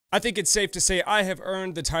I think it's safe to say I have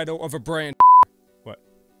earned the title of a brand. What?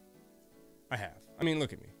 I have. I mean,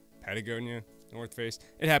 look at me. Patagonia, North Face.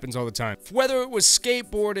 It happens all the time. Whether it was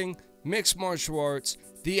skateboarding, mixed martial arts,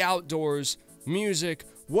 the outdoors, music,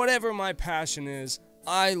 whatever my passion is,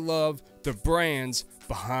 I love the brands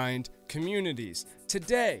behind communities.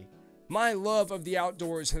 Today, my love of the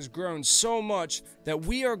outdoors has grown so much that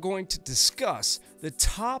we are going to discuss the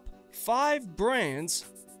top 5 brands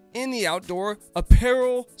in the outdoor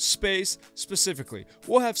apparel space specifically.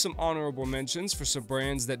 We'll have some honorable mentions for some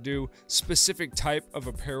brands that do specific type of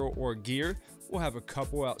apparel or gear. We'll have a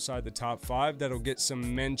couple outside the top 5 that'll get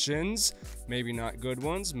some mentions, maybe not good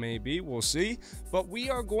ones, maybe, we'll see. But we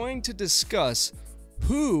are going to discuss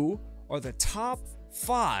who are the top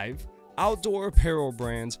 5 outdoor apparel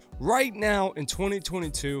brands right now in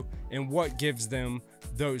 2022 and what gives them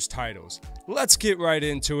those titles. Let's get right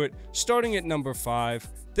into it. Starting at number 5,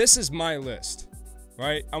 this is my list,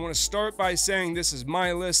 right? I want to start by saying this is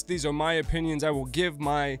my list. These are my opinions. I will give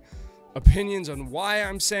my opinions on why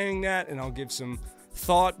I'm saying that, and I'll give some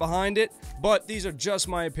thought behind it, but these are just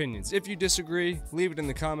my opinions. If you disagree, leave it in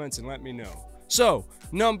the comments and let me know. So,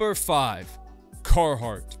 number 5,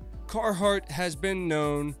 Carhartt. Carhartt has been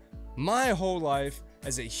known my whole life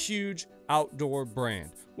as a huge outdoor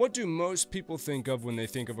brand. What do most people think of when they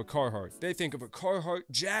think of a Carhartt? They think of a Carhartt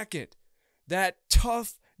jacket. That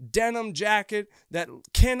tough denim jacket that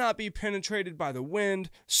cannot be penetrated by the wind,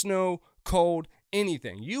 snow, cold,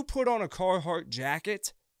 anything. You put on a Carhartt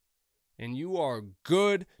jacket and you are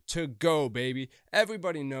good to go, baby.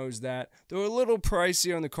 Everybody knows that. They're a little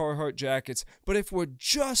pricey on the Carhartt jackets, but if we're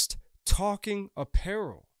just talking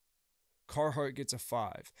apparel, Carhartt gets a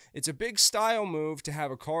 5. It's a big style move to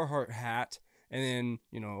have a Carhartt hat and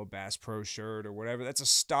then, a Bass Pro shirt or whatever. That's a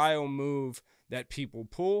style move that people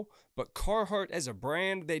pull. But Carhartt as a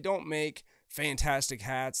brand, they don't make fantastic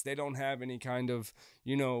hats. They don't have any kind of,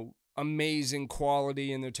 amazing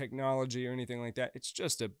quality in their technology or anything like that.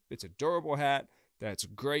 It's a durable hat that's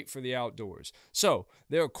great for the outdoors. So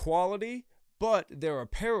they're quality, but their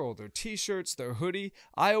apparel, their t-shirts, their hoodie,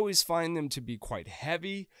 I always find them to be quite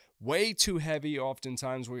heavy, way too heavy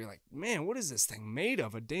oftentimes, where you're like, man, what is this thing made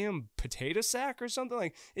of? A damn potato sack or something?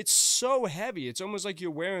 Like, it's so heavy. It's almost like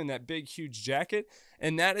you're wearing that big, huge jacket,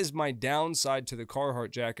 and that is my downside to the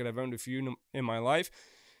Carhartt jacket. I've owned a few in my life.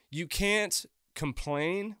 You can't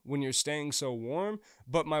complain when you're staying so warm,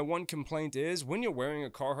 but my one complaint is when you're wearing a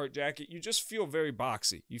Carhartt jacket, you just feel very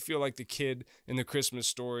boxy. You feel like the kid in the Christmas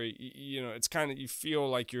Story. It's kind of, you feel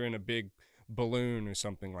like you're in a big balloon or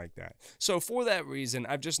something like that. So for that reason,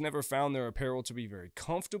 I've just never found their apparel to be very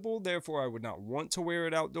comfortable. Therefore, I would not want to wear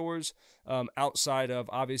it outdoors, outside of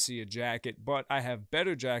obviously a jacket, but I have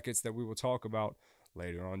better jackets that we will talk about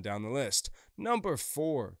later on down the list. Number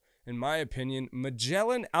 4, in my opinion,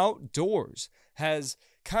 Magellan Outdoors has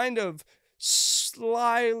kind of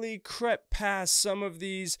slyly crept past some of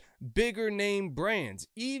these bigger name brands,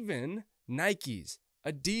 even Nikes,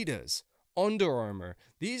 Adidas, Under Armour.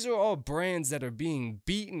 These are all brands that are being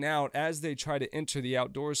beaten out as they try to enter the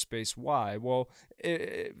outdoor space. Why? Well,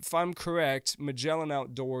 if I'm correct, Magellan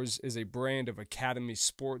Outdoors is a brand of Academy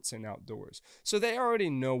Sports and Outdoors. So they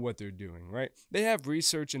already know what they're doing, right? They have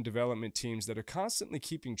research and development teams that are constantly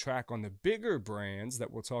keeping track on the bigger brands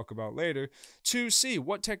that we'll talk about later to see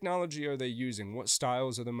what technology are they using, what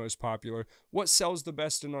styles are the most popular, what sells the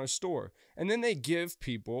best in our store. And then they give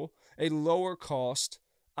people a lower cost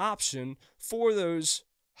option for those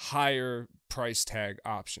higher price tag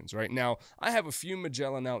options. Right now, I have a few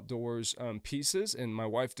Magellan Outdoors pieces, and my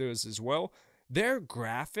wife does as well. Their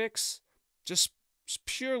graphics, just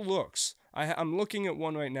pure looks. I'm looking at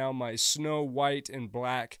one right now, my snow white and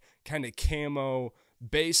black kind of camo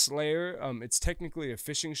base layer. It's technically a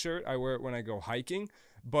fishing shirt. I wear it when I go hiking,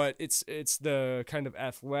 but it's the kind of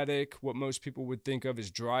athletic, what most people would think of as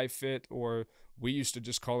dry fit, or we used to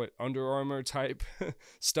just call it Under Armour type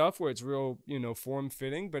stuff, where it's real,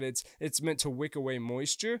 form-fitting, but it's meant to wick away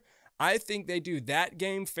moisture. I think they do that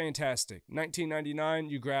game fantastic. $19.99,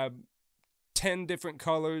 you grab 10 different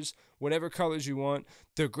colors, whatever colors you want.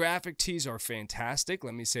 Their graphic tees are fantastic.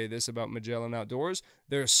 Let me say this about Magellan Outdoors.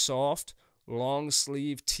 They're soft, long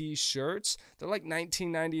sleeve t-shirts. They're like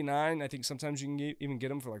 $19.99. I think sometimes you can even get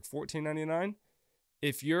them for like $14.99.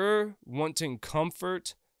 If you're wanting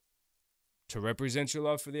comfort to represent your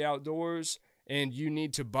love for the outdoors and you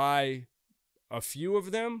need to buy a few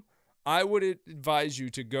of them, I would advise you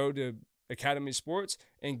to go to Academy Sports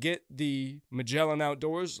and get the Magellan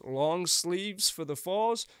Outdoors long sleeves for the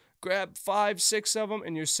falls. Grab 5, 6 of them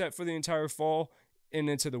and you're set for the entire fall and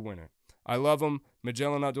into the winter. I love them.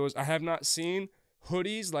 Magellan Outdoors. I have not seen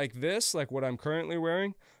hoodies like this, like what I'm currently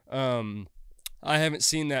wearing, I haven't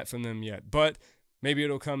seen that from them yet, but maybe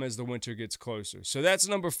it'll come as the winter gets closer. So that's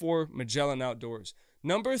number 4, Magellan Outdoors.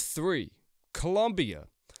 Number 3, Columbia.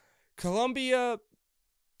 Columbia,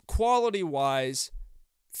 quality-wise,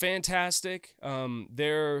 fantastic.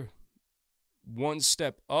 They're one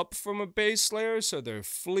step up from a base layer, so their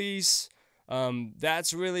fleece,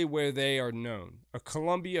 that's really where they are known. A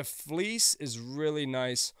Columbia fleece is really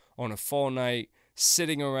nice on a fall night,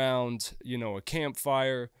 sitting around, a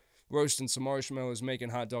campfire, roasting some marshmallows, making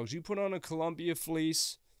hot dogs. You put on a Columbia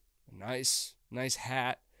fleece, a nice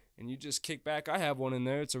hat, and you just kick back. I have one in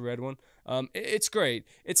there. It's a red one. It's great.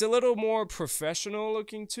 It's a little more professional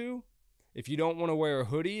looking too. If you don't want to wear a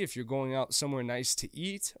hoodie, if you're going out somewhere nice to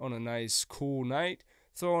eat on a nice cool night,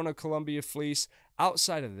 throw on a Columbia fleece.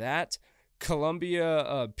 Outside of that,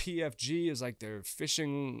 Columbia PFG is like their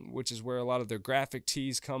fishing, which is where a lot of their graphic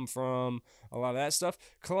tees come from, a lot of that stuff.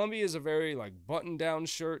 Columbia is a very like button-down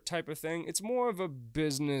shirt type of thing. It's more of a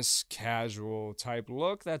business casual type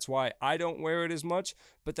look. That's why I don't wear it as much,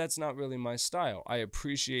 but that's not really my style. I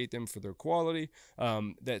appreciate them for their quality.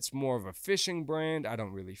 That's more of a fishing brand. I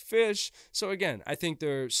don't really fish. So again, I think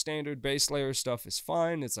their standard base layer stuff is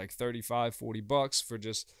fine. It's like $35-$40 for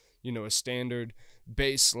just, a standard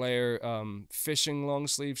base layer fishing long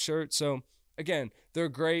sleeve shirt. So again, they're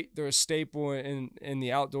great. They're a staple in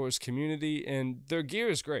the outdoors community, and their gear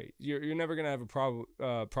is great. You're never gonna have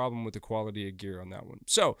a problem with the quality of gear on that one.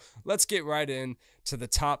 So let's get right in to the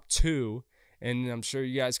top 2, and I'm sure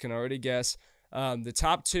you guys can already guess the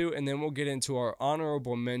top 2, and then we'll get into our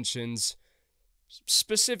honorable mentions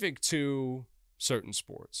specific to certain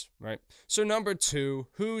sports, right? So number 2,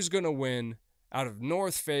 who's gonna win out of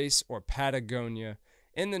North Face or Patagonia?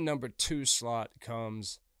 In the number 2 slot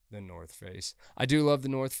comes the North Face. I do love the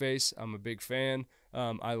North Face. I'm a big fan.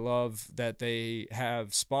 I love that they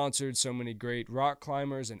have sponsored so many great rock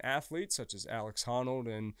climbers and athletes such as Alex Honnold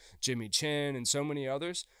and Jimmy Chin and so many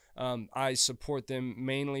others. I support them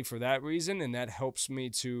mainly for that reason, and that helps me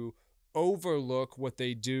to overlook what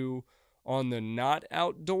they do on the not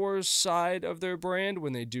outdoors side of their brand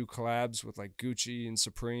when they do collabs with like Gucci and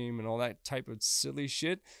Supreme and all that type of silly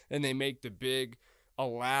shit, and they make the big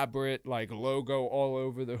elaborate like logo all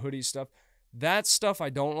over the hoodie stuff. That stuff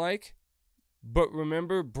I don't like. But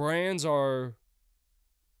remember, brands are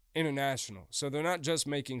international, so they're not just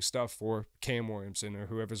making stuff for Cam Williamson or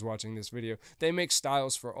whoever's watching this video. They make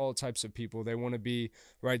styles for all types of people. They want to be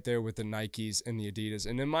right there with the Nikes and the Adidas,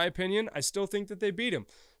 and in my opinion, I still think that they beat them.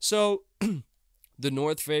 So the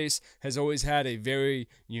North Face has always had a very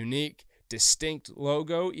unique, distinct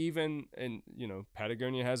logo, even, and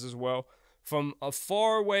Patagonia has as well. From a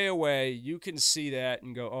far way away, you can see that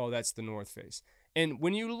and go, oh, that's the North Face. And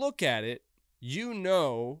when you look at it, you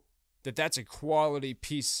know that that's a quality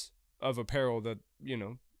piece of apparel that,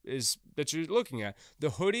 is that you're looking at. The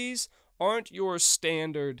hoodies aren't your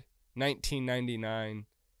standard $19.99,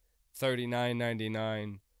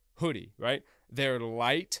 $39.99 hoodie, right? They're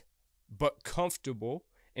light but comfortable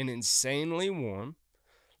and insanely warm.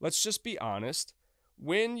 Let's just be honest.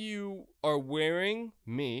 When you are wearing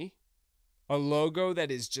a logo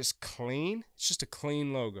that is just clean, it's just a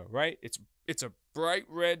clean logo, right? It's a bright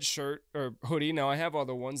red shirt or hoodie. Now, I have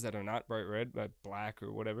other ones that are not bright red, but black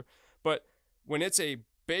or whatever. But when it's a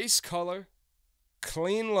base color,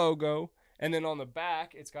 clean logo, and then on the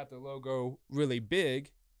back, it's got the logo really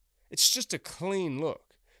big, it's just a clean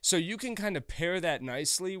look. So you can kind of pair that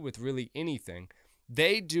nicely with really anything.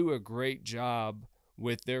 They do a great job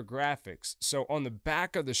with their graphics. So on the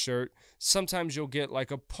back of the shirt, sometimes you'll get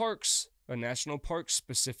like a national park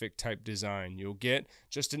specific type design. You'll get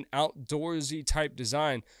just an outdoorsy type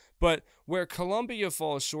design. But where Columbia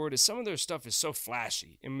falls short is some of their stuff is so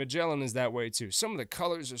flashy, and Magellan is that way too. Some of the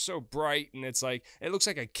colors are so bright, and it's like, it looks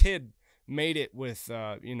like a kid made it with,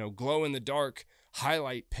 glow in the dark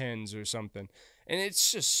highlight pens or something. And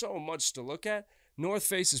it's just so much to look at. North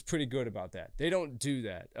Face is pretty good about that. They don't do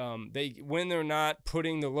that. When they're not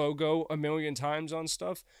putting the logo a million times on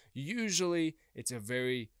stuff, usually it's a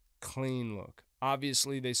very clean look.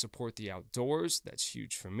 Obviously, they support the outdoors. That's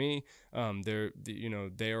huge for me.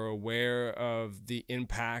 They're aware of the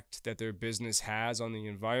impact that their business has on the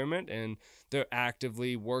environment, and they're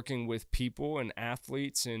actively working with people and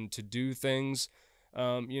athletes and to do things,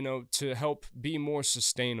 to help be more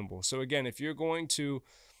sustainable. So again, if you're going to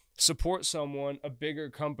support someone, a bigger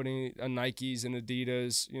company, a Nikes and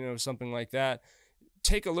Adidas, something like that,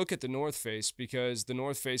 take a look at the North Face, because the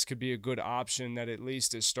North Face could be a good option that at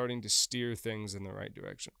least is starting to steer things in the right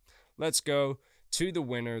direction. Let's go to the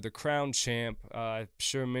winner, the crown champ. I'm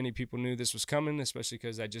sure many people knew this was coming, especially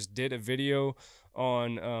because I just did a video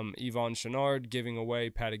on Yvon Chouinard giving away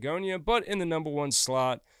Patagonia. But in the number 1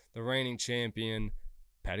 slot, the reigning champion,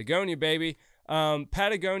 Patagonia, baby.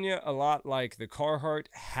 Patagonia, a lot like the Carhartt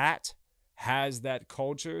hat, has that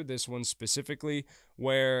culture, this one specifically,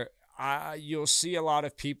 where you'll see a lot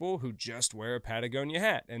of people who just wear a Patagonia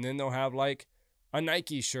hat, and then they'll have like a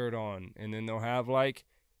Nike shirt on, and then they'll have like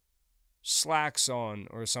slacks on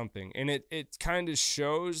or something, and it kind of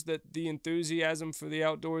shows that the enthusiasm for the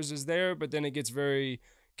outdoors is there, but then it gets very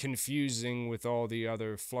confusing with all the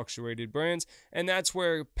other fluctuated brands, and that's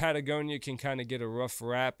where Patagonia can kind of get a rough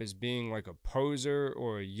rap as being like a poser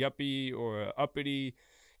or a yuppie or a uppity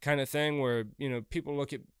kind of thing, where, you know, people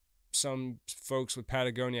look at some folks with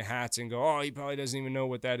Patagonia hats and go, oh, he probably doesn't even know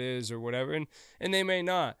what that is or whatever, and they may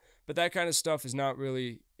not, but that kind of stuff is not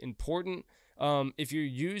really important. If you're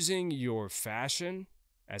using your fashion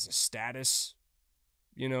as a status,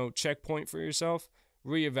 you know, checkpoint for yourself,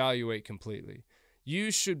 reevaluate completely.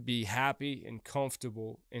 You should be happy and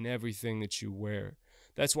comfortable in everything that you wear.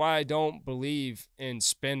 That's why I don't believe in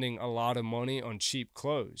spending a lot of money on cheap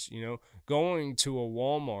clothes. You know, going to a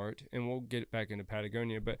Walmart, and we'll get back into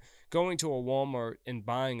Patagonia, but going to a Walmart and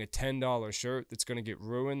buying a $10 shirt that's going to get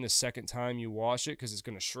ruined the second time you wash it because it's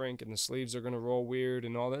going to shrink and the sleeves are going to roll weird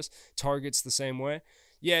and all this. Target's the same way.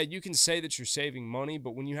 Yeah, you can say that you're saving money,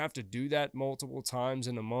 but when you have to do that multiple times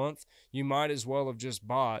in a month, you might as well have just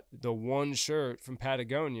bought the one shirt from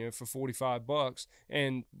Patagonia for $45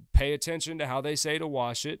 and pay attention to how they say to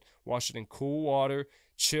wash it. Wash it in cool water.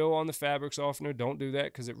 Chill on the fabric softener. Don't do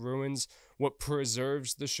that because it ruins what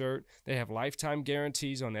preserves the shirt. They have lifetime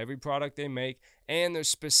guarantees on every product they make, and they're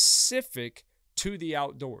specific to the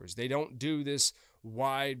outdoors. They don't do this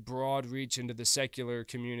wide, broad reach into the secular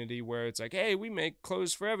community where it's like, hey, we make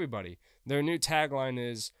clothes for everybody. Their new tagline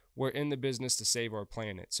is, we're in the business to save our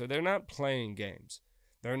planet. So they're not playing games.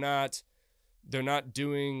 They're not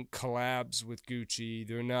doing collabs with Gucci.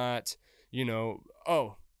 They're not, you know,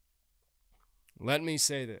 oh, let me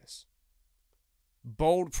say this.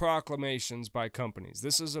 Bold proclamations by companies.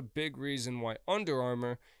 This is a big reason why Under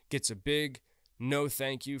Armour gets a big no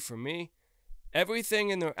thank you from me.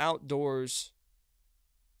 Everything in their outdoors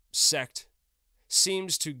sect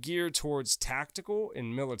seems to gear towards tactical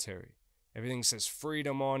and military. Everything says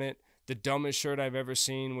freedom on it. The dumbest shirt I've ever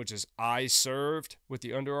seen, which is I served with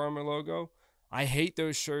the Under Armour logo. I hate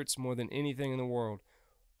those shirts more than anything in the world.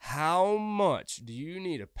 How much do you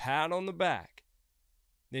need a pat on the back?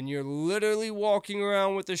 Then you're literally walking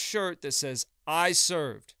around with a shirt that says I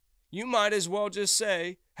served. You might as well just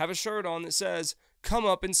say, have a shirt on that says, come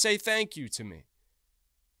up and say thank you to me.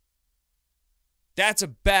 That's a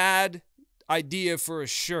bad idea for a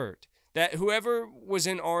shirt. That whoever was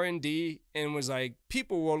in R&D and was like,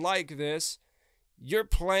 people will like this, you're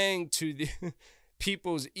playing to the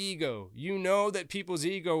people's ego. You know that people's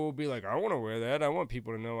ego will be like, I want to wear that. I want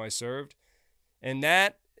people to know I served. And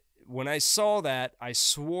that, when I saw that, I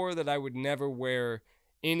swore that I would never wear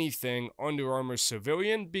anything Under Armour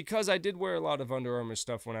civilian, because I did wear a lot of Under Armour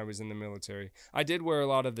stuff when I was in the military. I did wear a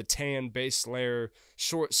lot of the tan base layer,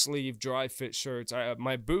 short sleeve, dry fit shirts.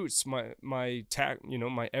 My boots, my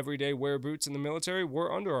everyday wear boots in the military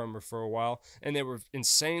were Under Armour for a while, and they were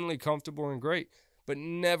insanely comfortable and great. But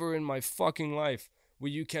never in my fucking life will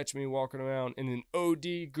you catch me walking around in an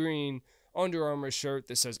OD green Under Armour shirt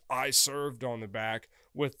that says I served on the back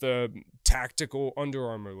with the tactical Under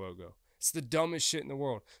Armour logo. It's the dumbest shit in the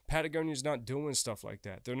world. Patagonia's not doing stuff like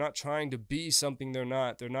that. They're not trying to be something they're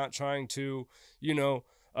not. They're not trying to,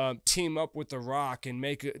 team up with The Rock and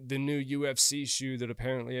make the new UFC shoe that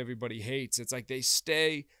apparently everybody hates. It's like they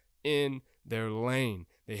stay in their lane.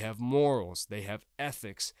 They have morals. They have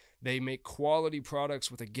ethics. They make quality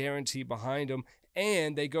products with a guarantee behind them.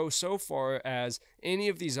 And they go so far as any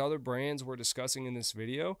of these other brands we're discussing in this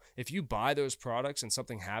video, if you buy those products and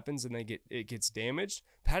something happens and it gets damaged,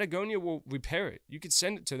 Patagonia will repair it. You could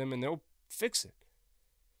send it to them and they'll fix it,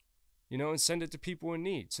 and send it to people in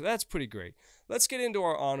need. So that's pretty great. Let's get into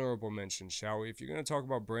our honorable mentions, shall we? If you're going to talk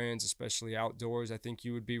about brands, especially outdoors, I think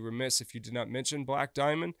you would be remiss if you did not mention Black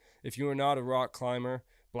Diamond. If you are not a rock climber,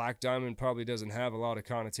 Black Diamond probably doesn't have a lot of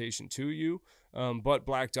connotation to you, but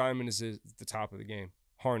Black Diamond is at the top of the game.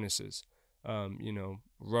 Harnesses,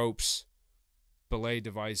 ropes, belay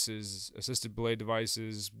devices, assisted belay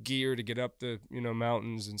devices, gear to get up the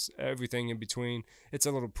mountains, and everything in between. It's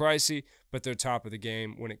a little pricey, but they're top of the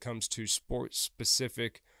game when it comes to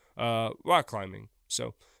sports-specific rock climbing.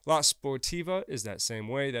 So La Sportiva is that same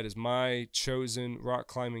way. That is my chosen rock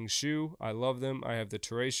climbing shoe. I love them. I have the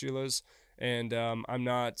Tarantulas, And I'm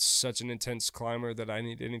not such an intense climber that I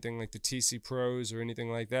need anything like the TC Pros or anything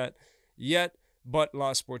like that yet. But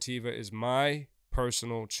La Sportiva is my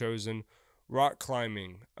personal chosen rock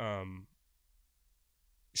climbing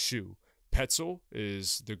shoe. Petzl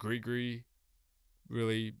is the Gree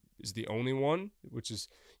really is the only one, which is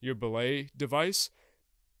your belay device.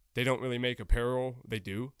 They don't really make apparel. They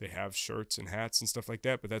do. They have shirts and hats and stuff like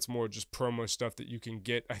that, but that's more just promo stuff that you can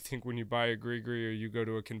get, I think, when you buy a Gree or you go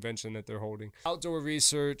to a convention that they're holding. Outdoor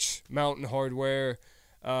Research, Mountain Hardwear,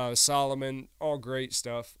 Solomon, all great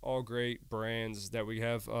stuff, all great brands that we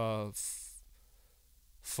have.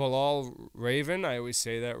 Falal Raven, I always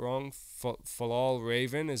say that wrong. Falal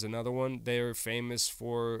Raven is another one. They're famous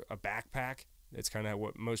for a backpack. That's kind of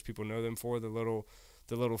what most people know them for, the little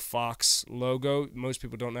fox logo. Most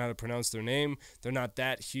people don't know how to pronounce their name. They're not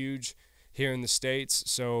that huge here in the States,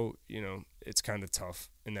 so, you know, it's kind of tough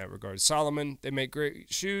in that regard. Solomon, they make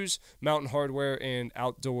great shoes. Mountain Hardwear and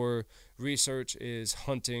Outdoor Research is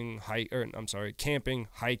camping,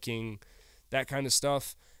 hiking, that kind of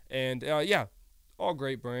stuff. And, yeah, all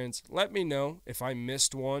great brands. Let me know if I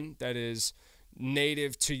missed one that is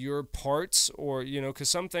native to your parts, or, you know, because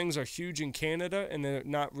some things are huge in Canada and they're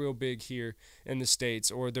not real big here in the States,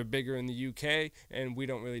 or they're bigger in the UK and we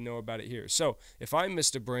don't really know about it here. So if I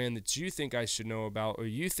missed a brand that you think I should know about, or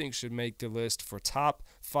you think should make the list for top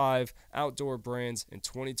 5 outdoor brands in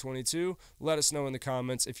 2022, let us know in the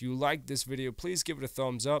comments. If you liked this video, please give it a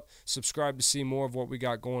thumbs up, subscribe to see more of what we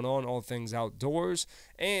got going on, all things outdoors,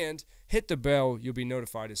 and hit the bell. You'll be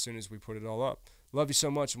notified as soon as we put it all up. Love you so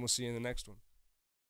much, and we'll see you in the next one.